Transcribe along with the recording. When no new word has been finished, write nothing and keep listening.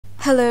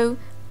Hello,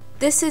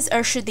 this is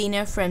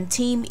Arshadina from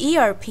Team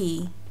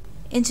ERP.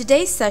 In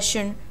today's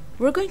session,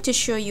 we're going to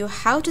show you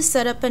how to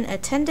set up an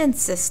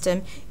attendance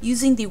system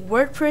using the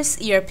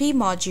WordPress ERP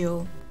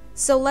module.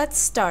 So let's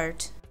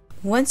start.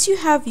 Once you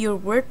have your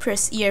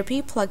WordPress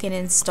ERP plugin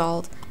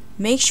installed,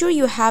 make sure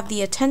you have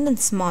the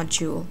attendance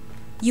module.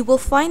 You will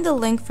find the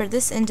link for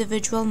this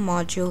individual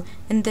module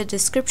in the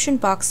description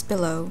box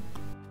below.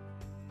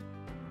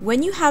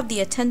 When you have the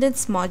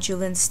attendance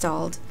module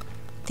installed,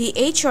 the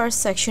HR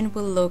section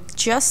will look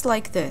just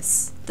like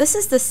this. This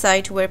is the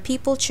site where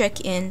people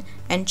check in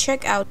and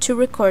check out to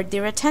record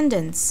their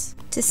attendance.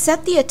 To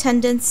set the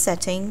attendance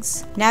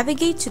settings,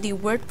 navigate to the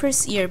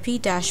WordPress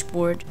ERP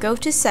dashboard, go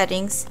to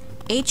Settings,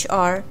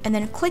 HR, and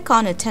then click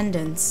on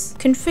Attendance.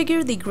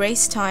 Configure the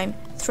grace time,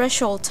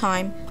 threshold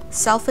time,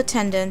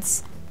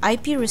 self-attendance,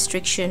 IP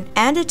restriction,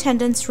 and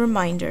attendance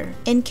reminder.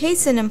 In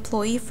case an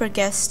employee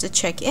forgets to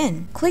check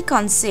in, click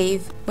on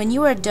Save when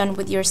you are done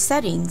with your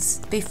settings.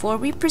 Before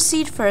we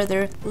proceed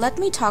further, let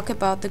me talk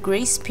about the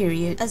grace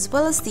period as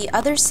well as the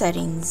other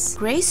settings.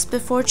 Grace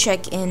before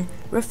check-in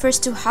refers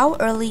to how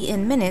early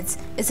in minutes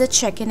is a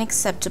check-in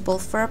acceptable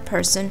for a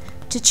person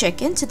to check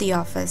into the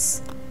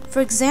office. For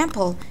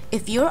example,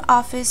 if your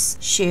office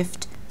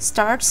shift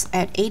starts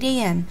at 8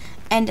 a.m.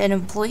 and an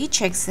employee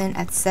checks in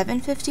at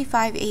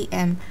 7:55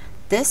 a.m.,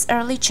 this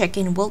early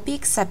check-in will be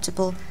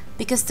acceptable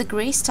because the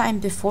grace time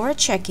before a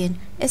check-in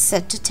is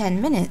set to 10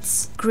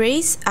 minutes.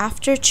 Grace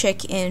after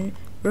check-in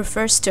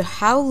refers to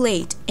how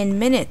late in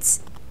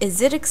minutes is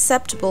it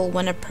acceptable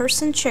when a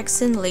person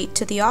checks in late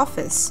to the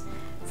office.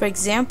 For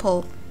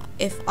example,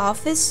 if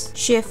office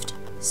shift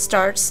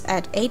starts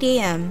at 8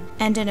 a.m.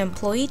 and an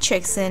employee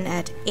checks in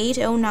at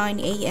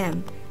 8:09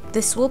 a.m.,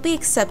 this will be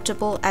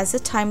acceptable as a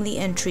timely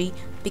entry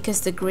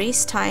because the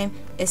grace time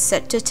is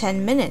set to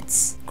 10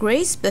 minutes.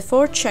 Grace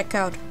before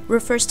checkout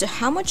refers to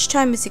how much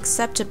time is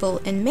acceptable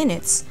in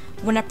minutes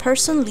when a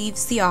person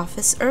leaves the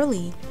office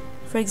early.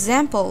 For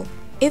example,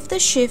 if the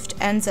shift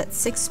ends at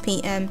 6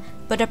 p.m.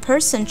 but a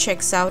person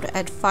checks out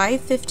at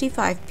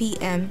 5:55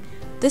 p.m.,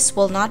 this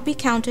will not be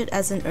counted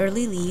as an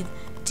early leave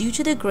due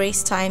to the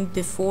grace time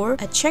before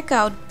a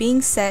checkout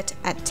being set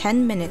at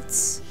 10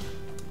 minutes.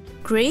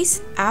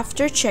 Grace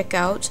after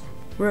checkout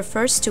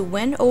refers to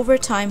when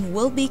overtime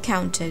will be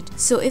counted.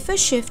 So if a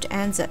shift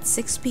ends at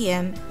 6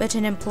 p.m. but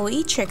an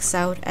employee checks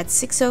out at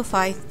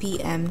 6:05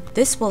 p.m.,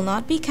 this will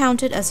not be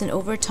counted as an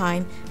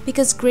overtime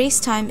because grace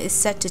time is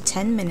set to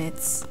 10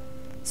 minutes.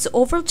 So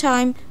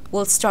overtime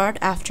will start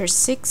after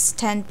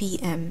 6:10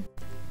 p.m.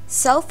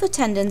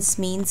 Self-attendance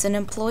means an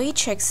employee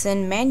checks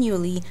in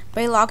manually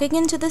by logging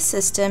into the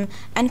system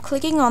and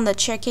clicking on the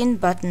check-in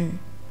button.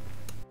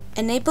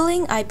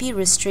 Enabling IP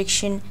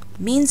restriction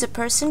means a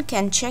person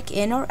can check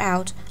in or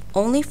out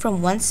only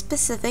from one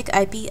specific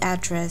IP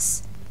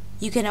address.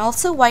 You can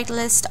also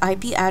whitelist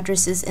IP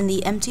addresses in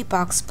the empty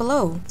box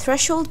below.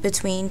 Threshold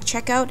between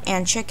checkout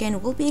and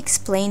check-in will be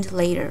explained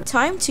later.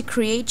 Time to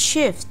create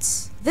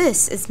shifts.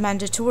 This is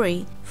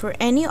mandatory. For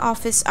any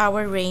office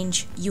hour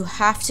range, you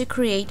have to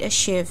create a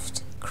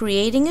shift.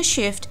 Creating a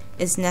shift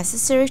is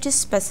necessary to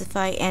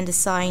specify and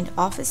assign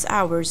office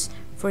hours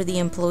for the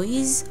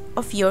employees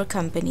of your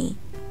company.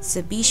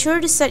 So be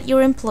sure to set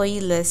your employee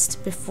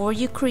list before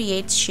you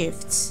create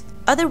shifts.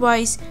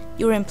 Otherwise,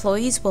 your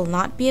employees will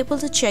not be able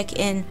to check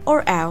in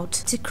or out.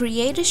 To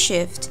create a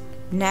shift,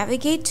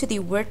 navigate to the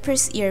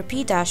WordPress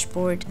ERP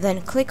dashboard,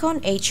 then click on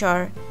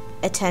HR,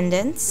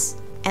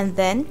 Attendance, and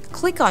then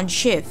click on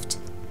Shift.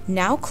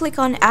 Now click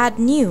on Add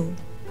New.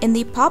 In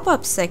the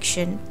pop-up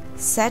section,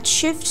 set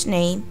shift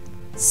name,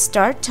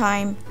 start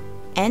time,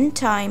 end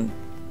time,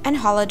 and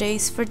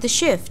holidays for the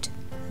shift.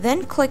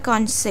 Then click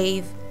on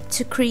Save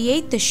to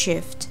create the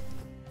shift.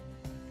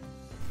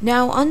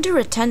 Now under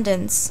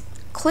Attendance,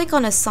 click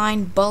on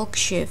Assign Bulk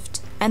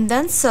Shift and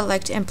then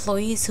select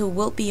employees who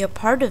will be a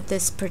part of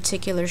this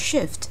particular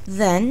shift.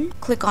 Then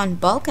click on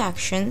Bulk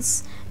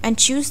Actions and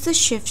choose the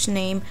shift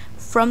name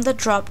from the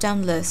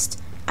drop-down list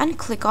and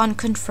click on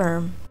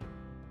Confirm.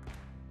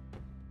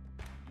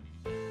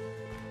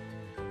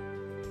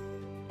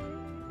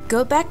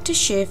 Go back to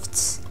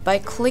Shifts by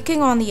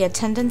clicking on the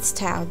Attendance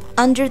tab.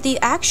 Under the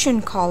Action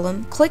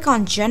column, click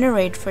on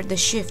Generate for the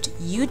shift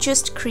you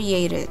just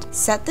created.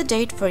 Set the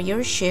date for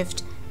your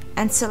shift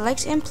and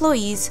select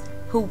employees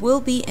who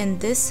will be in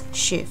this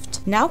shift.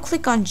 Now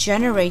click on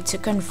Generate to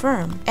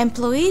confirm.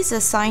 Employees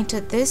assigned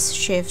to this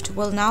shift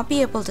will now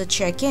be able to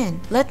check in.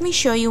 Let me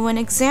show you an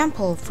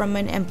example from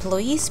an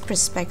employee's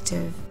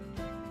perspective.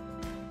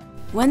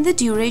 When the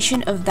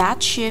duration of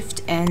that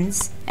shift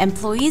ends,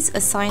 employees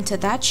assigned to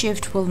that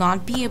shift will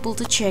not be able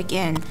to check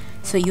in,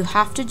 so you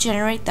have to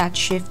generate that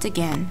shift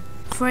again.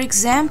 For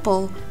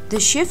example, the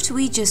shift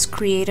we just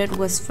created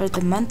was for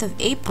the month of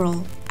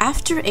April.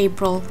 After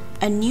April,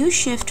 a new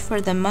shift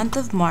for the month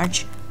of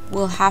March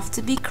will have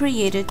to be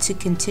created to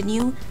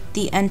continue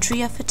the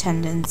entry of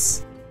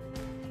attendance.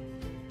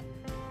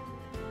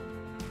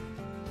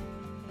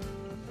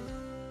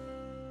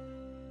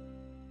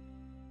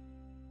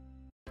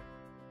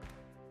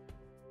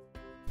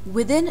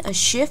 Within a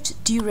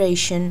shift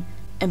duration,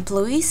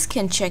 Employees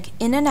can check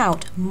in and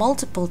out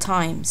multiple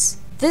times.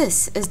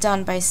 This is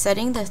done by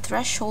setting the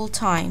threshold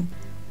time,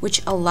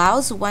 which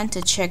allows one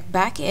to check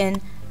back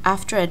in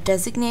after a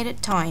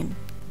designated time.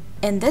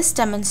 In this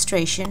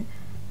demonstration,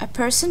 a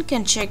person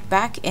can check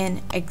back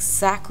in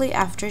exactly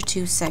after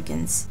 2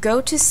 seconds. Go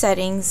to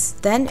Settings,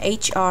 then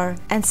HR,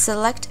 and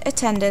select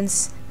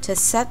Attendance to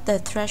set the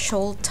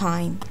threshold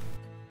time.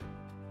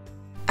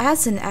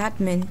 As an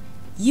admin,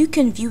 you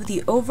can view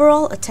the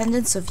overall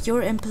attendance of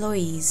your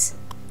employees.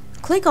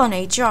 Click on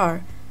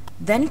HR,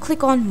 then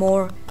click on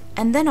More,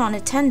 and then on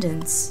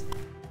Attendance.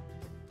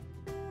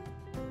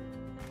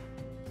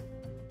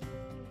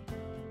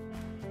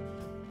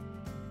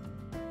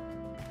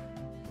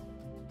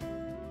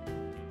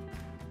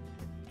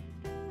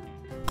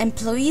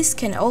 Employees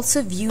can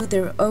also view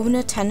their own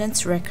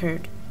attendance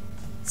record.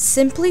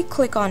 Simply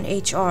click on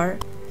HR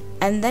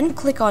and then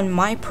click on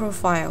My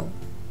Profile.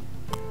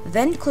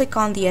 Then click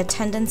on the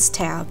Attendance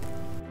tab.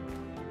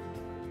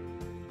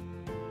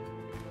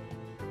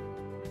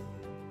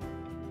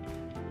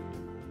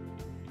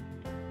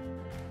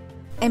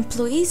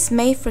 Employees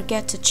may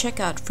forget to check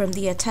out from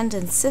the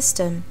attendance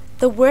system.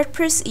 The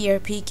WordPress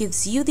ERP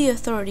gives you the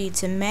authority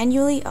to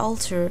manually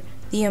alter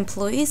the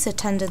employee's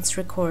attendance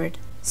record.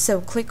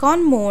 So click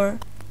on More,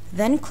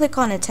 then click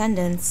on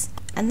Attendance,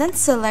 and then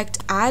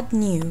select Add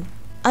New.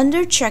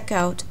 Under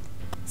Checkout,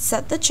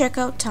 set the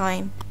checkout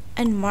time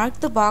and mark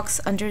the box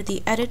under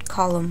the Edit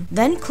column.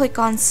 Then click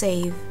on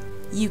Save.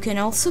 You can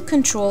also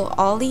control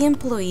all the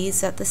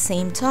employees at the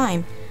same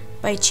time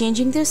by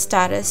changing their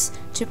status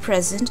to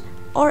present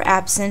or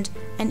absent,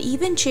 and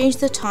even change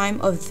the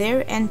time of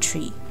their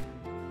entry.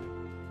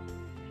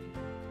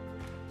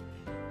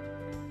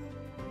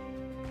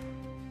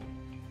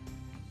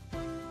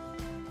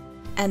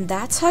 And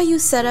that's how you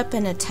set up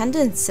an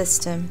attendance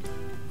system.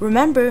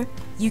 Remember,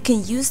 you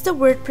can use the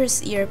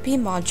WordPress ERP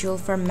module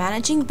for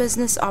managing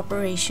business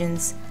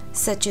operations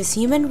such as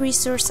human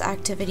resource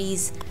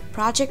activities,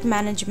 project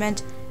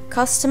management,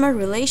 customer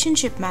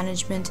relationship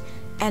management,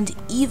 and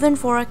even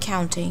for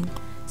accounting.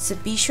 So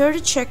be sure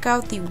to check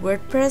out the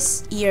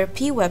WordPress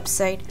ERP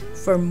website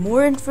for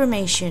more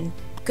information.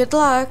 Good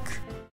luck!